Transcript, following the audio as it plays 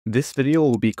This video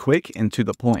will be quick and to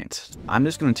the point. I'm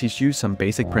just going to teach you some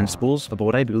basic principles of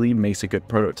what I believe makes a good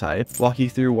prototype, walk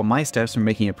you through what my steps for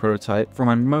making a prototype for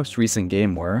my most recent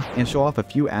game were, and show off a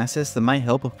few assets that might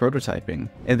help with prototyping,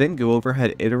 and then go over how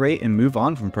to iterate and move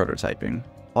on from prototyping.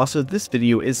 Also, this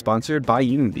video is sponsored by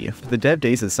Unity for the Dev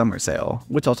Days of Summer Sale,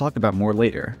 which I'll talk about more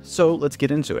later, so let's get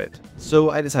into it.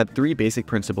 So I just had 3 basic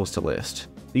principles to list.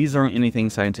 These aren't anything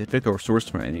scientific or sourced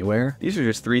from anywhere, these are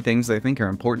just 3 things that I think are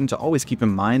important to always keep in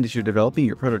mind as you're developing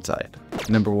your prototype.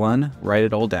 Number 1, write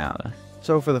it all down.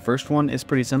 So for the first one, it's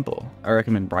pretty simple. I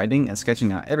recommend writing and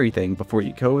sketching out everything before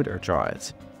you code or draw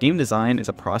it. Game design is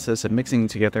a process of mixing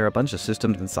together a bunch of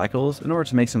systems and cycles in order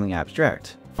to make something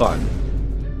abstract, fun.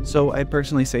 So I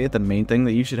personally say the main thing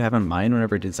that you should have in mind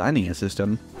whenever designing a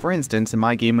system. For instance, in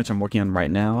my game which I'm working on right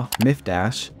now, Myth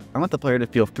Dash, I want the player to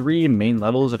feel 3 main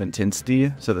levels of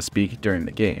intensity, so to speak, during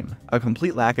the game. A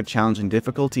complete lack of challenging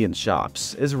difficulty in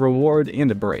shops is a reward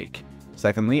and a break.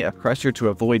 Secondly, a pressure to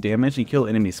avoid damage and kill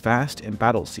enemies fast in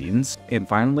battle scenes. And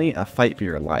finally, a fight for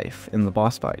your life in the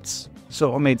boss fights.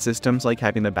 So I made systems like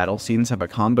having the battle scenes have a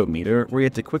combo meter where you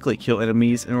have to quickly kill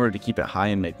enemies in order to keep it high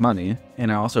and make money,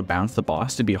 and I also balanced the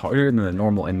boss to be harder than the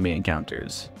normal enemy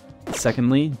encounters.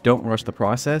 Secondly, don't rush the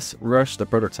process, rush the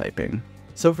prototyping.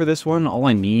 So for this one, all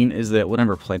I mean is that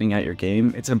whenever planning out your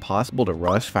game, it's impossible to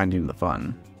rush finding the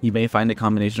fun. You may find a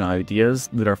combination of ideas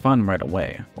that are fun right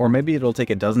away, or maybe it'll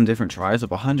take a dozen different tries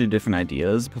of 100 different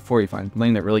ideas before you find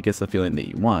something that really gets the feeling that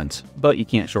you want, but you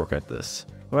can't shortcut this.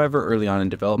 However, early on in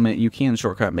development, you can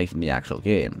shortcut making the actual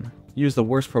game. Use the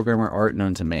worst programmer art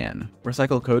known to man.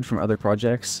 Recycle code from other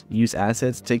projects, use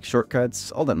assets, take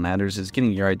shortcuts. All that matters is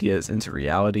getting your ideas into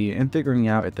reality and figuring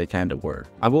out if they kinda work.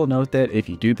 I will note that if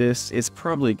you do this, it's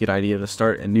probably a good idea to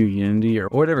start a new Unity or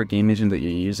whatever game engine that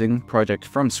you're using project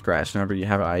from scratch whenever you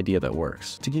have an idea that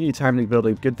works, to give you time to build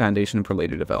a good foundation for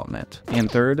later development. And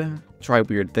third, try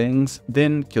weird things,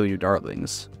 then kill your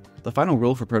darlings. The final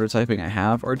rule for prototyping I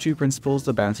have are 2 principles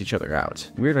that balance each other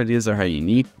out. Weird ideas are how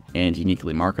unique and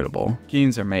uniquely marketable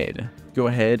games are made. Go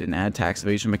ahead and add tax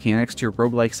evasion mechanics to your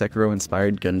roguelike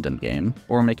Sekiro-inspired Gundam game,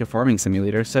 or make a farming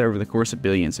simulator set over the course of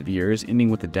billions of years, ending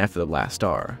with the death of the last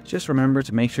star. Just remember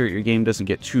to make sure your game doesn't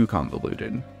get too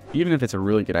convoluted. Even if it's a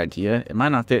really good idea, it might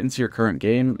not fit into your current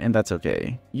game, and that's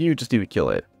okay. You just need to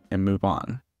kill it and move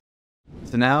on.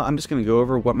 So now I'm just going to go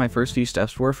over what my first few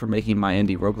steps were for making my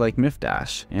indie roguelike Myth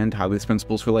Dash, and how these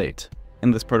principles relate.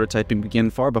 And this prototyping began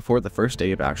far before the first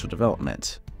day of actual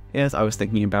development, as I was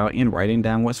thinking about and writing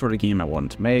down what sort of game I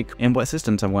wanted to make, and what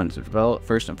systems I wanted to develop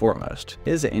first and foremost.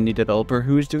 As an indie developer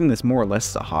who is doing this more or less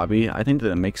as a hobby, I think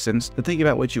that it makes sense to think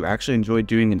about what you actually enjoy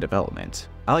doing in development.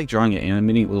 I like drawing and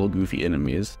animating little goofy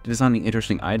enemies, designing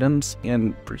interesting items,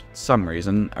 and for some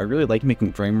reason, I really like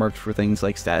making frameworks for things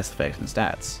like status effects and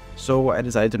stats. So I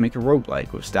decided to make a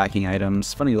roguelike with stacking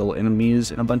items, funny little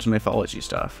enemies, and a bunch of mythology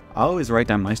stuff. I always write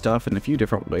down my stuff in a few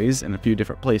different ways in a few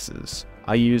different places.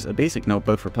 I use a basic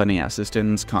notebook for planning out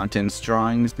systems, contents,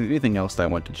 drawings, and anything else that I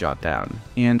want to jot down.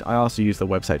 And I also use the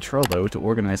website Trello to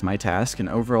organize my task and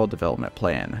overall development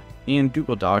plan. And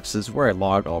Google Docs is where I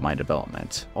log all my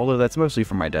development, although that's mostly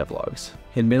for my devlogs.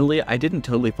 Admittedly, I didn't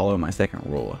totally follow my second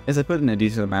rule, as I put in a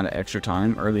decent amount of extra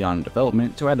time early on in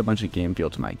development to add a bunch of game feel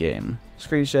to my game.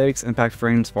 Screen shakes, impact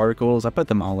frames, particles, I put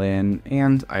them all in,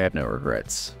 and I have no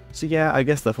regrets. So yeah, I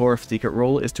guess the 4th secret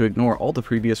rule is to ignore all the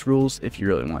previous rules if you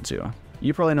really want to.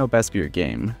 You probably know best for your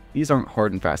game. These aren't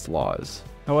hard and fast laws.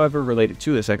 However, related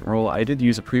to the second rule, I did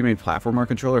use a pre-made platformer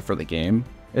controller for the game,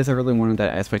 as I really wanted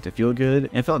that aspect to feel good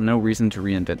and felt no reason to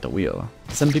reinvent the wheel.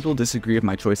 Some people disagree with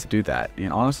my choice to do that,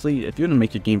 and honestly, if you want to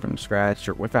make your game from scratch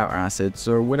or without assets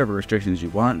or whatever restrictions you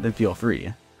want, then feel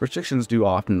free. Restrictions do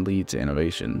often lead to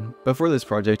innovation, but for this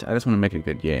project, I just want to make a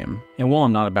good game. And while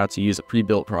I'm not about to use a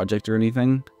pre-built project or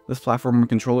anything, this platformer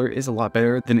controller is a lot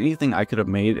better than anything I could have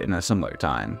made in a similar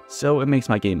time, so it makes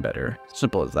my game better.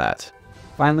 Simple as that.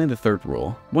 Finally, the 3rd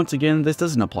rule. Once again, this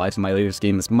doesn't apply to my latest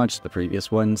game as much as the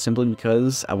previous one, simply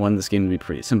because I wanted this game to be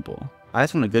pretty simple. I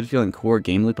just want a good feeling core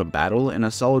game loop of battle and a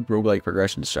solid roguelike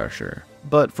progression structure.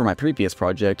 But for my previous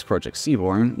project, Project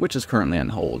Seaborn, which is currently on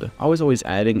hold, I was always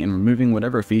adding and removing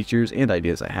whatever features and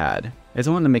ideas I had, as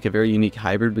I wanted to make a very unique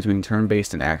hybrid between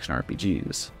turn-based and action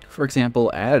RPGs. For example,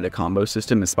 I added a combo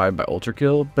system inspired by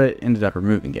Ultrakill, but ended up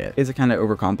removing it, as it kinda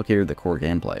overcomplicated the core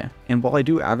gameplay. And while I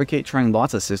do advocate trying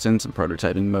lots of systems in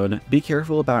prototyping mode, be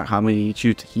careful about how many you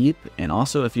choose to keep, and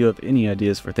also if you have any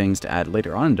ideas for things to add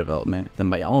later on in development, then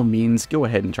by all means go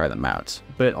ahead and try them out.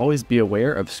 but always be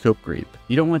aware of scope creep.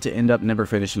 You don't want to end up never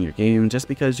finishing your game just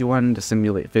because you wanted to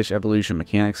simulate fish evolution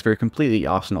mechanics for a completely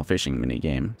optional fishing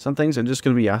minigame. Some things are just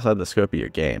going to be outside the scope of your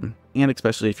game, and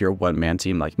especially if you're a one-man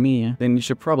team like me, then you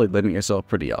should probably limit yourself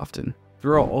pretty often.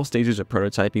 Throughout all stages of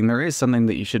prototyping, there is something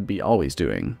that you should be always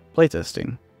doing: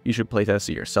 playtesting. You should playtest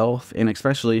it yourself, and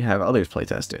especially have others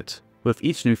playtest it. With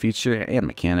each new feature and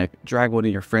mechanic, drag one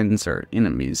of your friends or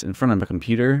enemies in front of a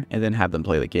computer and then have them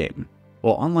play the game.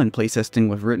 While online playtesting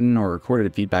with written or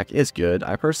recorded feedback is good,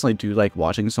 I personally do like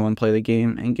watching someone play the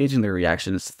game and gauging their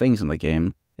reactions to things in the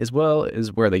game, as well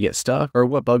as where they get stuck or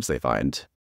what bugs they find.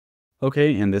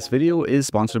 Okay, and this video is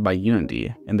sponsored by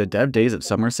Unity, and the Dev Days of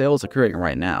Summer sale is occurring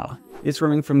right now. It's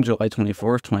running from July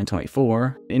 24th,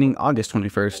 2024, ending August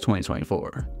 21st,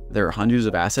 2024. There are hundreds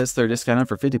of assets that are discounted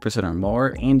for 50% or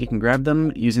more, and you can grab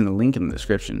them using the link in the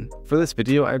description. For this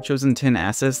video, I've chosen 10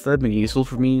 assets that have been useful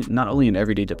for me not only in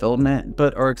everyday development,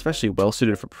 but are especially well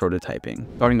suited for prototyping.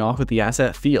 Starting off with the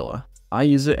asset Feel. I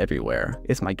use it everywhere.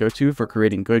 It's my go-to for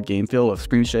creating good game feel with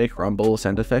screen shake, rumble,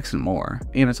 sound effects, and more.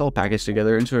 And it's all packaged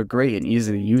together into a great and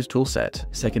easy to use toolset.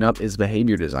 Second up is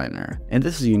Behavior Designer. And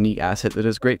this is a unique asset that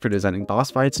is great for designing boss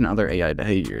fights and other AI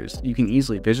behaviors. You can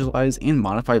easily visualize and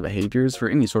modify behaviors for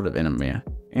any sort of enemy.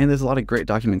 And there's a lot of great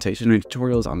documentation and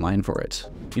tutorials online for it.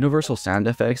 Universal Sound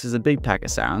Effects is a big pack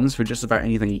of sounds for just about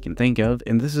anything you can think of,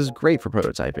 and this is great for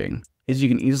prototyping, as you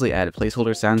can easily add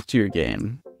placeholder sounds to your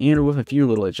game. And with a few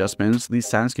little adjustments, these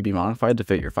sounds can be modified to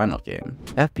fit your final game.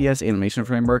 FPS Animation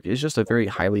Framework is just a very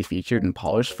highly featured and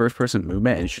polished first-person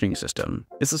movement and shooting system.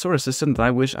 It's the sort of system that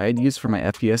I wish I had used for my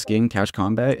FPS game Couch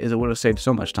Combat, as it would have saved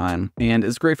so much time, and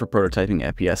is great for prototyping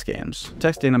FPS games.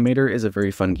 Text Animator is a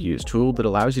very fun to use tool that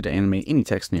allows you to animate any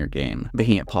text in your game,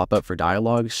 making it pop up for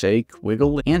dialogue, shake,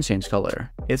 wiggle, and change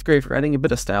color. It's great for adding a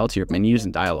bit of style to your menus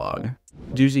and dialogue.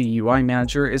 Doozy UI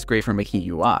Manager is great for making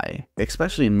UI,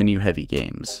 especially in menu-heavy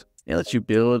games. It lets you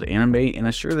build, animate, and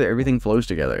assure that everything flows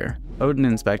together. Odin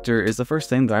Inspector is the first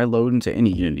thing that I load into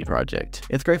any Unity project.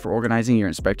 It's great for organizing your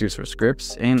inspectors for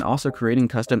scripts, and also creating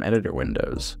custom editor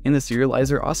windows. And the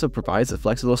serializer also provides a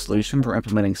flexible solution for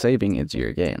implementing saving into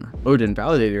your game. Odin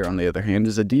Validator, on the other hand,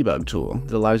 is a debug tool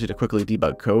that allows you to quickly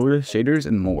debug code, shaders,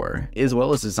 and more, as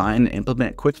well as design and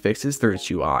implement quick fixes through its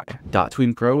UI.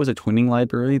 .Tween Pro is a tweening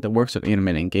library that works with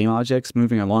animating game objects,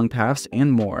 moving along paths,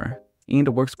 and more. And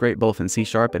it works great both in C#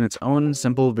 and its own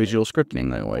simple visual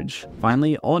scripting language.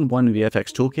 Finally, All-in-One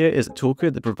VFX Toolkit is a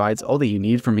toolkit that provides all that you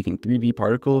need for making 3D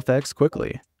particle effects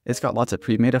quickly. It's got lots of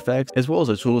pre-made effects, as well as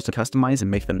the tools to customize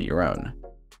and make them your own.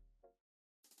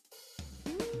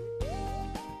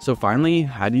 So finally,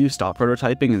 how do you stop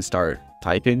prototyping and start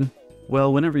typing?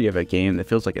 Well, whenever you have a game that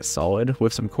feels like it's solid,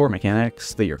 with some core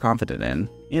mechanics that you're confident in,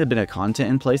 and a bit of content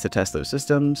in place to test those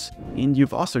systems, and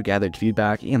you've also gathered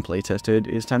feedback and playtested,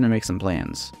 it's time to make some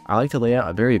plans. I like to lay out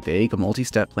a very vague,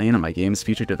 multi-step plan on my game's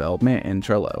future development in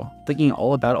Trello, thinking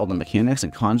all about all the mechanics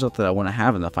and concepts that I want to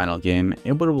have in the final game,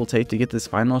 and what it will take to get this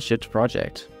final shipped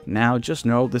project. Now, just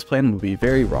know this plan will be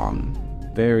very wrong.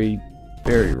 Very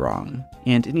wrong.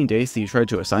 And any dates that you try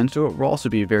to assign to it will also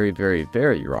be very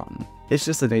wrong. It's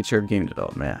just the nature of game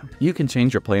development. You can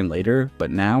change your plan later,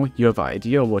 but now you have an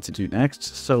idea of what to do next,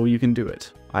 so you can do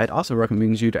it. I'd also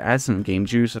recommend you to add some game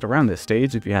juice at around this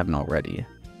stage if you haven't already.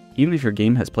 Even if your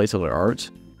game has placeholder art,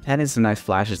 adding some nice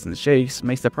flashes and shakes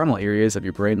makes the primal areas of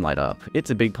your brain light up. It's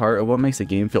a big part of what makes a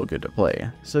game feel good to play,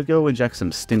 so go inject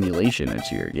some stimulation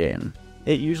into your game.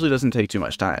 It usually doesn't take too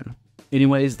much time.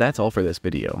 Anyways, that's all for this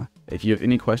video. If you have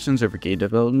any questions over game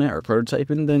development or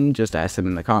prototyping, then just ask them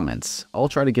in the comments. I'll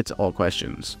try to get to all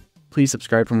questions. Please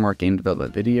subscribe for more game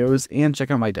development videos, and check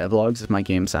out my devlogs if my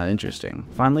games sound interesting.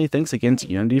 Finally, thanks again to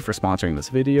Unity for sponsoring this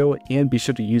video, and be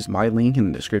sure to use my link in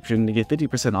the description to get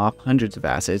 50% off hundreds of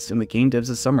assets in the Game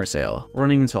Devs' Summer Sale,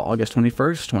 running until August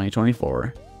 21st,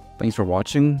 2024. Thanks for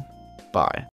watching, bye.